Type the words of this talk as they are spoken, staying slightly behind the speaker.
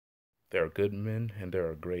There are good men and there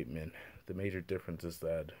are great men. The major difference is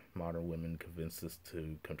that modern women convince us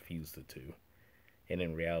to confuse the two. And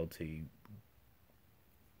in reality,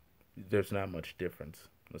 there's not much difference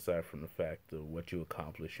aside from the fact of what you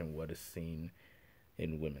accomplish and what is seen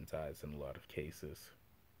in women's eyes in a lot of cases.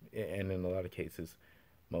 And in a lot of cases,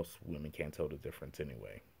 most women can't tell the difference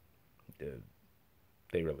anyway.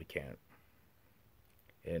 They really can't.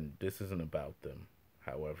 And this isn't about them.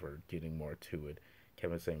 However, getting more to it,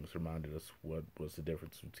 KevinSamuels reminded us what was the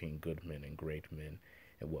difference between good men and great men,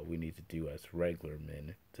 and what we need to do as regular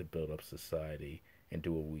men to build up society and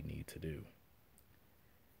do what we need to do.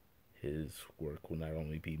 His work will not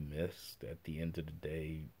only be missed, at the end of the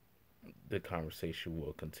day, the conversation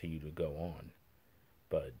will continue to go on.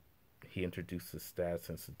 But he introduced the stats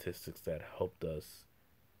and statistics that helped us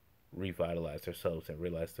revitalize ourselves and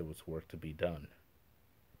realize there was work to be done,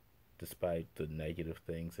 despite the negative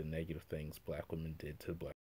things black women did to black